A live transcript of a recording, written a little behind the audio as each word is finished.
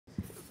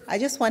I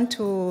just want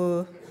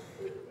to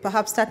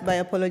perhaps start by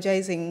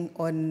apologizing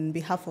on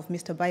behalf of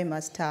Mr.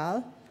 Baimas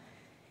Tal.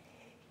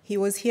 He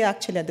was here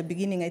actually at the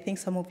beginning. I think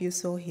some of you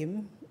saw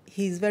him.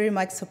 He's very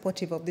much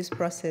supportive of this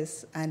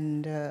process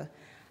and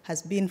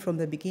has been from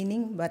the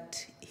beginning,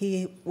 but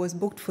he was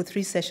booked for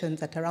 3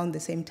 sessions at around the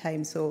same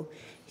time. So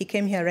he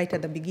came here right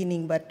at the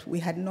beginning, but we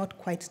had not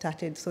quite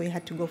started, so he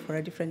had to go for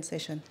a different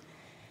session.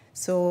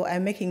 So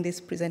I'm making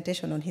this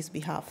presentation on his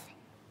behalf.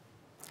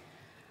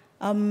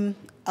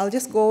 I'll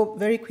just go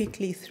very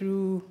quickly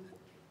through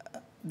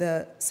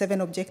the 7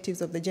 objectives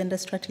of the gender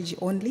strategy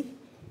only.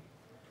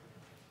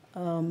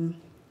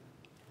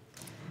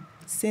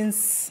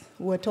 Since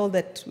we were told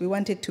that we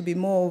wanted to be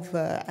more of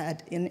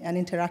an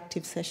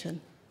interactive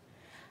session.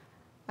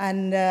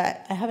 And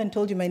I haven't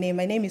told you my name.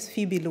 My name is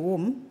Phoebe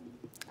Luwum.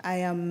 I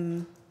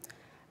am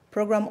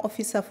Program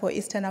Officer for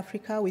Eastern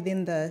Africa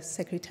within the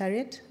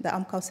Secretariat, the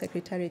AMCOW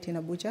Secretariat in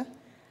Abuja.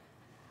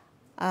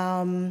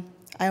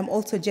 I am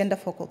also Gender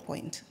Focal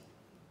Point.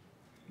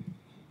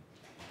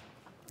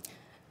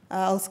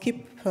 I'll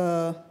skip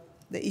the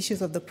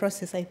issues of the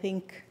process, I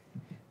think,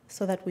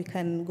 so that we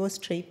can go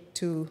straight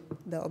to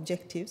the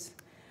objectives.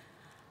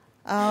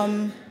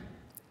 The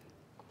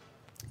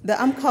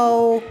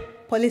AMCOW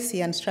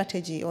policy and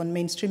strategy on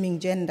mainstreaming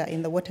gender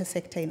in the water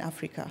sector in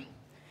Africa.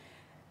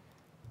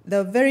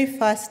 The very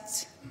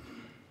first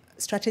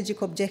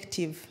strategic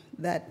objective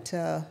that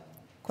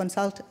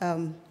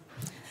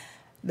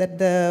that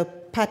the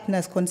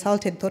partners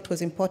consulted thought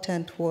was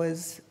important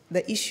was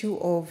the issue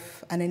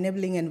of an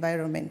enabling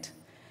environment.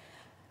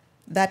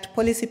 That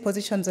policy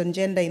positions on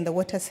gender in the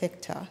water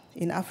sector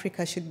in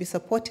Africa should be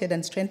supported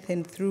and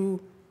strengthened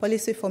through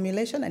policy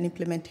formulation and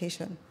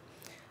implementation.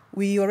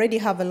 We already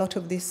have a lot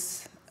of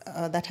this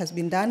that has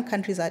been done.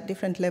 Countries are at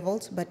different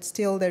levels, but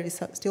still there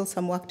is still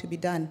some work to be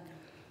done.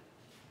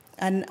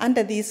 And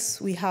under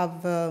this, we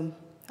have a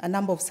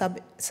number of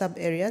sub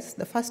areas.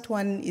 The first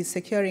one is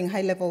securing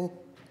high-level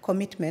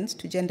commitments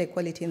to gender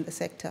equality in the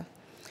sector.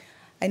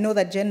 I know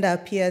that gender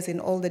appears in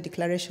all the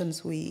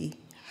declarations we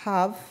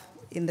have,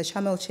 in the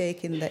Sharm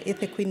el-Sheikh, in the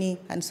Ethequini,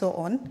 and so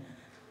on.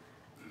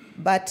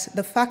 But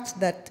the fact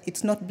that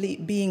it's not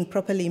being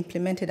properly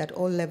implemented at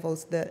all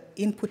levels, the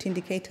input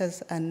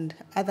indicators and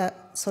other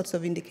sorts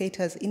of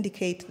indicators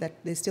indicate that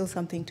there's still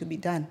something to be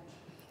done.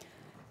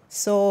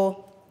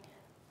 So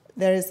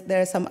there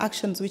are some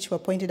actions which were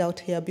pointed out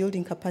here: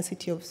 building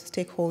capacity of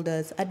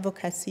stakeholders,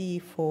 advocacy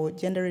for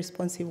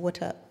gender-responsive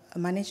water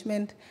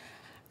management,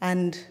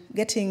 and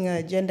getting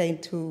gender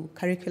into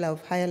curricula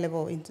of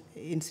higher-level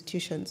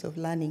institutions of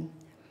learning.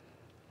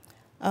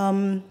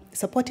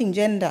 Supporting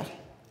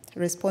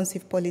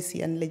gender-responsive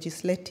policy and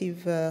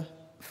legislative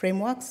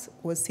frameworks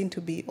was seen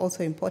to be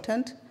also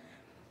important.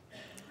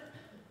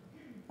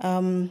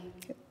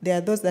 There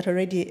are those that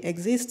already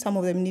exist. Some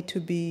of them need to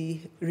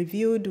be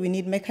reviewed. We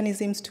need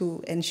mechanisms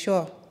to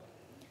ensure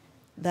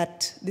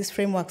that these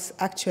frameworks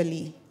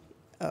actually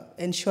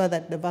ensure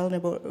that the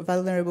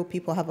vulnerable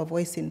people have a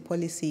voice in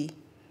policy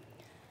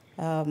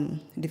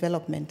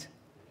development.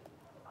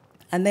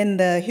 And then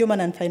the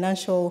human and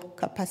financial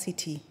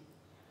capacity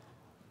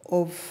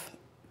of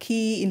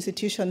key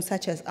institutions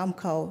such as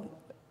AMCOW,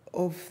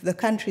 of the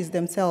countries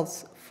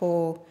themselves,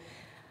 for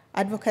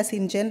advocacy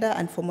in gender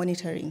and for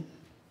monitoring.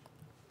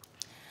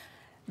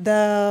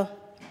 The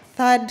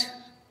third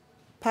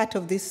part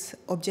of this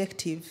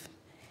objective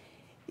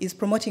is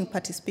promoting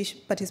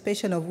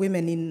participation of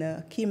women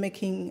in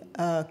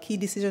key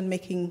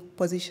decision-making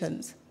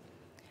positions.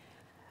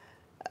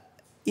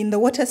 In the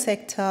water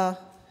sector,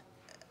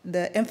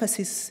 the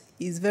emphasis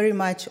is very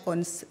much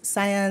on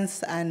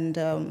science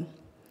and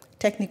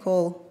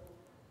technical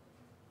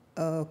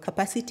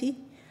capacity,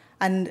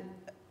 and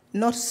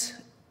not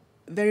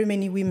very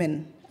many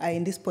women are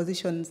in these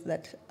positions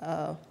that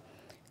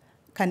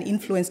can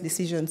influence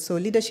decisions. So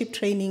leadership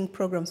training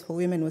programs for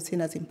women was seen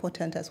as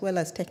important, as well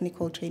as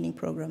technical training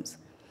programs.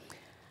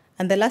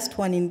 And the last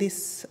one in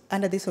this,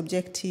 under this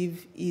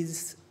objective,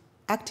 is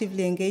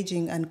actively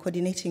engaging and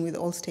coordinating with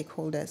all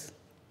stakeholders.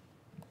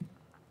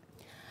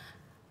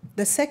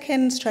 The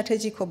second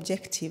strategic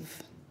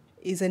objective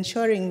is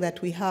ensuring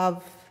that we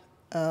have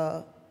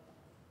the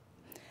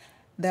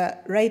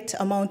right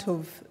amount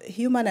of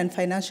human and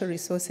financial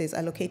resources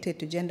allocated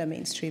to gender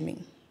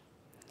mainstreaming.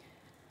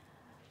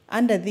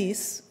 Under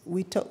this,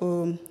 we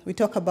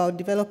talk about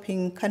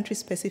developing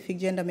country-specific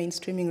gender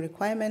mainstreaming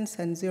requirements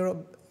and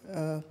zero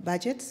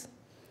budgets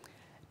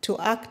to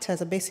act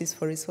as a basis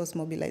for resource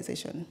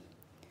mobilization.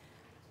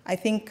 I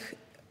think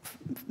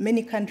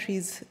many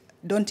countries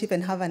don't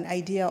even have an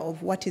idea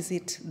of what is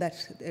it that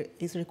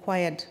is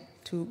required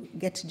to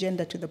get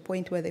gender to the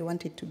point where they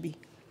want it to be.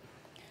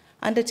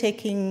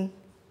 Undertaking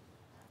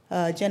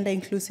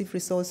gender-inclusive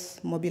resource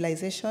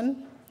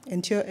mobilization,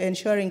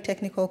 ensuring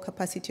technical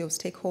capacity of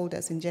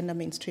stakeholders in gender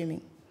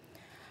mainstreaming,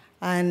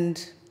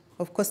 and,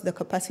 of course, the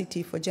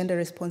capacity for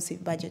gender-responsive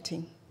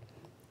budgeting.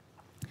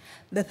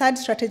 The third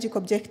strategic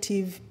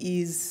objective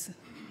is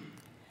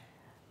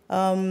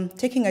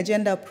taking a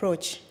gender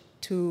approach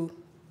to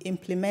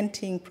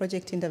implementing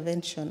project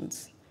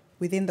interventions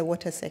within the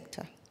water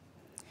sector.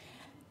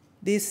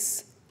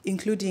 This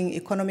including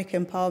economic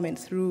empowerment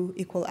through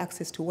equal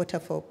access to water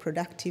for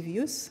productive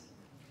use.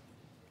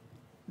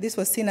 This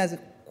was seen as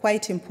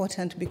quite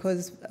important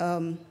because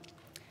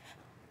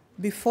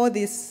before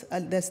this,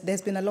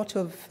 there's been a lot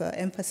of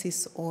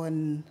emphasis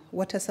on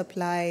water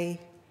supply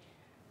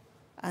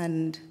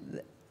and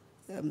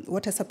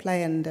water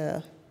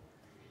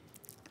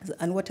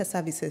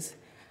services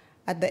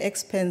at the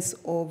expense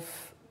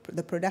of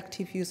the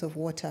productive use of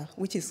water,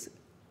 which is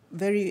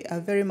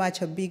very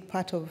much a big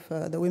part of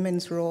the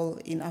women's role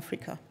in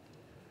Africa.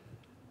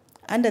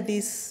 Under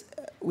this,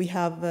 we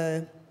have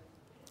the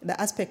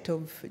aspect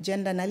of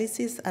gender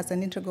analysis as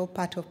an integral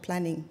part of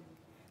planning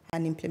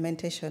and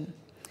implementation.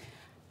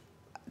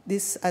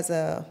 This as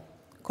a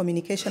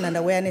communication and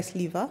awareness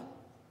lever.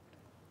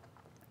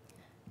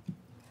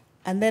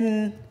 And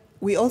then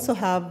we also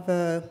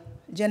have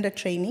gender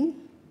training,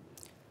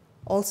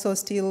 also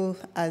still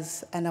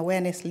as an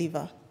awareness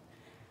lever.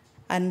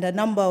 And a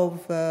number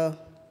of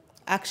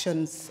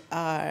actions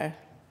are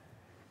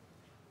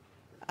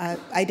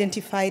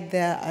identified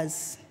there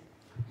as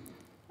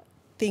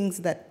things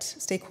that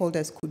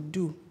stakeholders could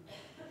do.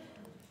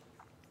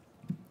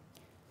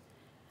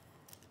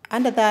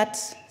 Under that,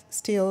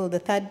 still the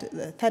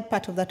third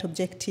part of that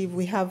objective,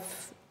 we have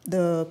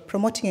the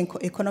promoting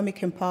economic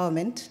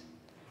empowerment.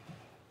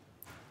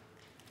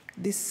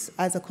 This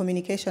as a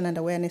communication and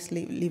awareness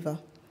lever.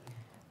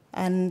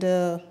 And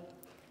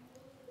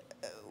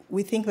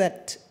we think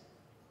that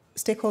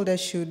stakeholders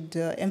should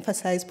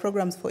emphasize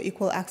programs for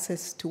equal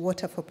access to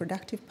water for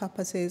productive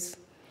purposes,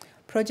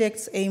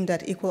 projects aimed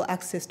at equal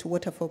access to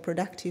water for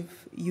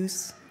productive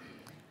use,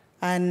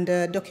 and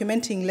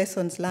documenting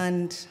lessons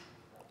learned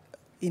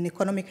in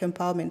economic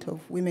empowerment of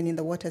women in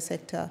the water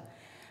sector,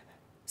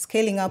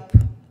 scaling up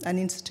and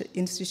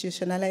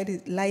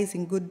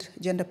institutionalizing good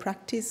gender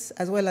practice,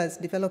 as well as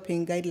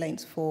developing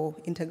guidelines for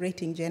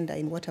integrating gender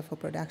in water for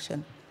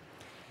production.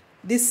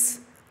 This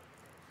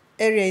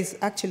area is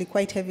actually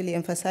quite heavily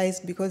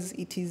emphasized because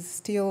it is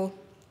still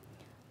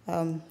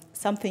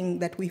something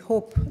that we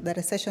hope that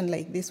a session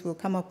like this will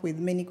come up with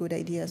many good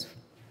ideas.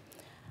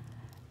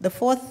 The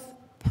fourth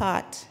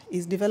part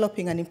is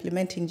developing and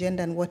implementing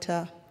gender and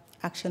water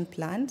action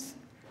plans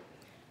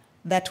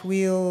that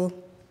will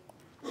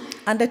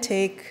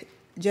undertake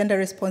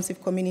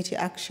gender-responsive community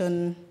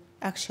action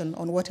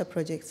on water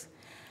projects,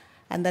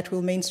 and that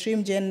will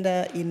mainstream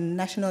gender in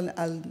national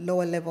and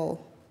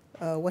lower-level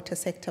water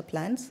sector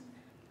plans.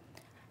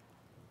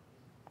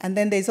 And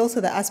then there's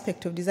also the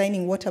aspect of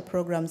designing water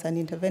programs and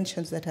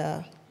interventions that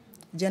are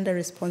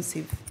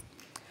gender-responsive,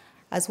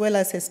 as well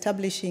as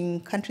establishing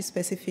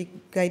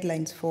country-specific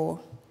guidelines for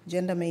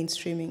gender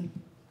mainstreaming.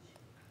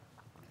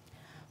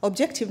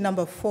 Objective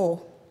number 4,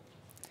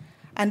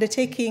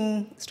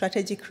 undertaking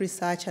strategic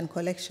research and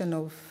collection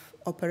of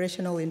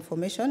operational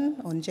information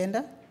on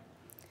gender.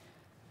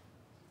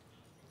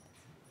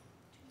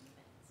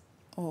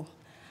 Oh,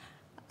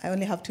 I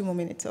only have 2 more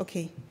minutes,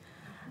 okay.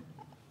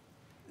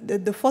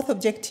 The fourth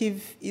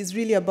objective is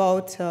really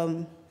about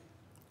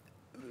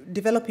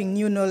developing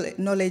new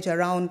knowledge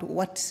around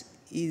what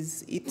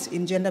is it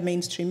in gender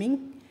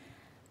mainstreaming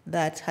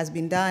that has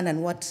been done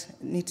and what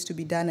needs to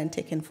be done and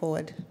taken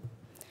forward.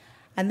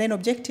 And then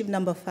objective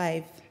number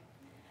 5,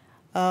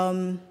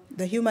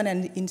 the human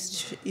and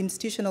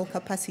institutional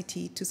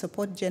capacity to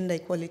support gender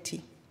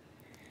equality.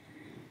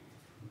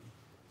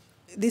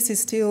 This is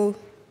still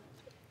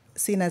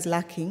seen as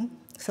lacking,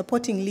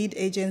 supporting lead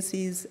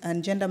agencies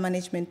and gender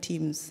management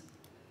teams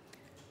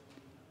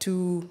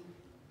to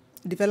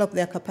develop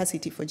their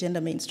capacity for gender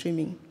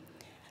mainstreaming.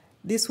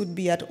 This would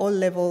be at all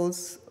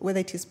levels, whether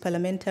it is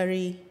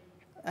parliamentary,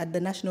 at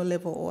the national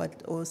level,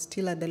 or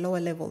still at the lower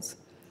levels.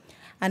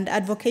 And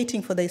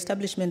advocating for the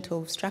establishment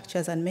of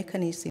structures and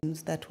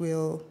mechanisms that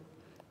will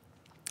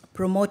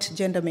promote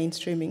gender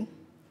mainstreaming.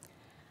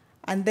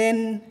 And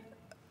then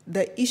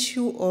the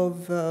issue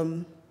of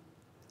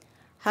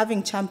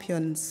having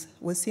champions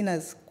was seen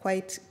as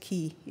quite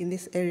key in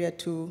this area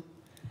to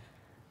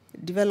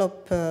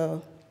develop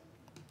the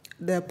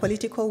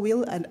political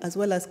will and as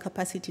well as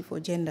capacity for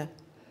gender.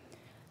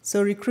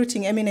 So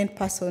recruiting eminent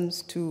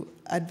persons to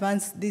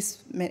advance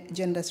this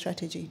gender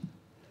strategy.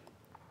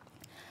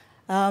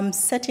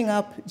 Setting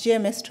up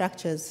GMS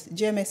structures.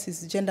 GMS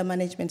is gender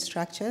management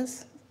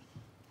structures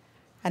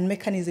and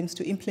mechanisms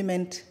to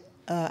implement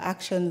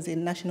actions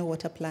in national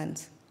water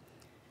plans.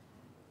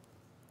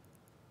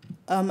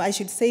 I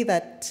should say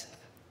that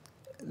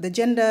the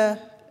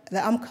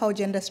AMCOW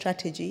gender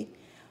strategy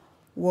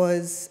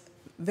is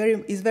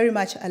very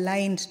much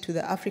aligned to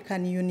the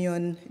African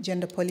Union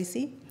gender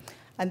policy,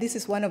 and this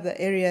is one of the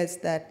areas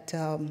that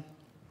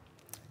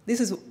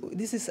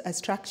this is a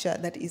structure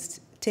that is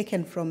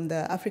taken from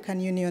the African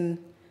Union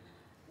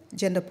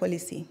gender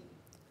policy,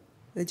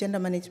 the gender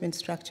management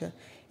structure.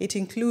 It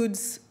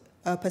includes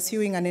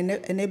pursuing an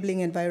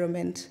enabling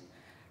environment,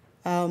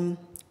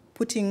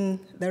 putting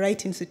the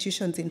right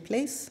institutions in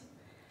place,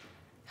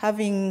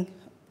 having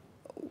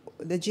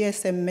the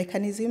GSM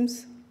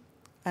mechanisms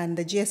and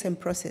the GSM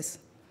process.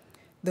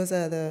 Those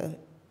are the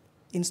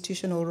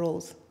institutional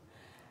roles.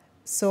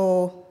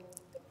 So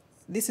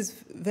this is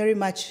very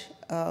much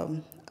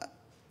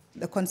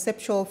the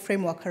conceptual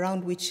framework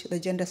around which the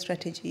gender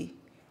strategy,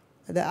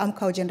 the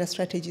AMCOW gender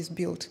strategy is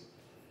built.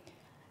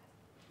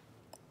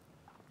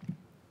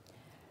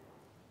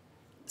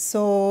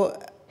 So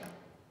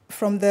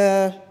from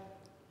the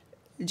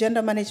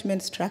gender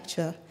management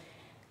structure,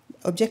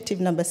 objective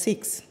number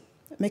 6,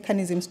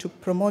 mechanisms to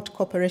promote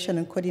cooperation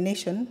and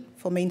coordination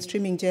for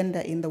mainstreaming gender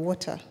in the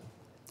water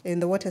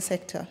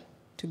sector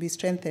to be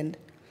strengthened.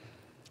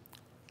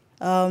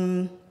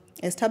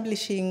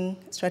 Establishing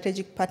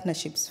strategic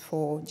partnerships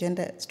for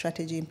gender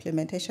strategy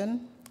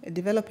implementation,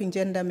 developing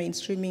gender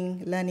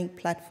mainstreaming learning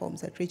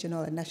platforms at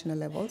regional and national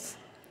levels,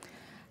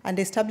 and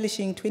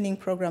establishing twinning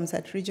programs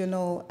at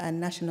regional and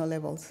national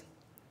levels.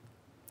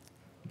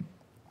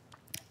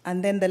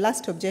 And then the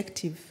last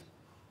objective,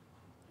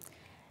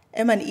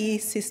 M&E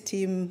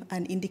system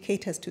and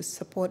indicators to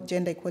support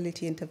gender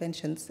equality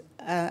interventions.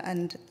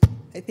 And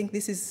I think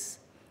this is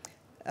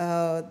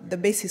the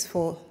basis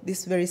for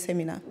this very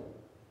seminar.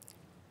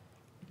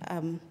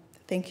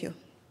 Thank you.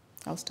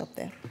 I'll stop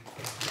there.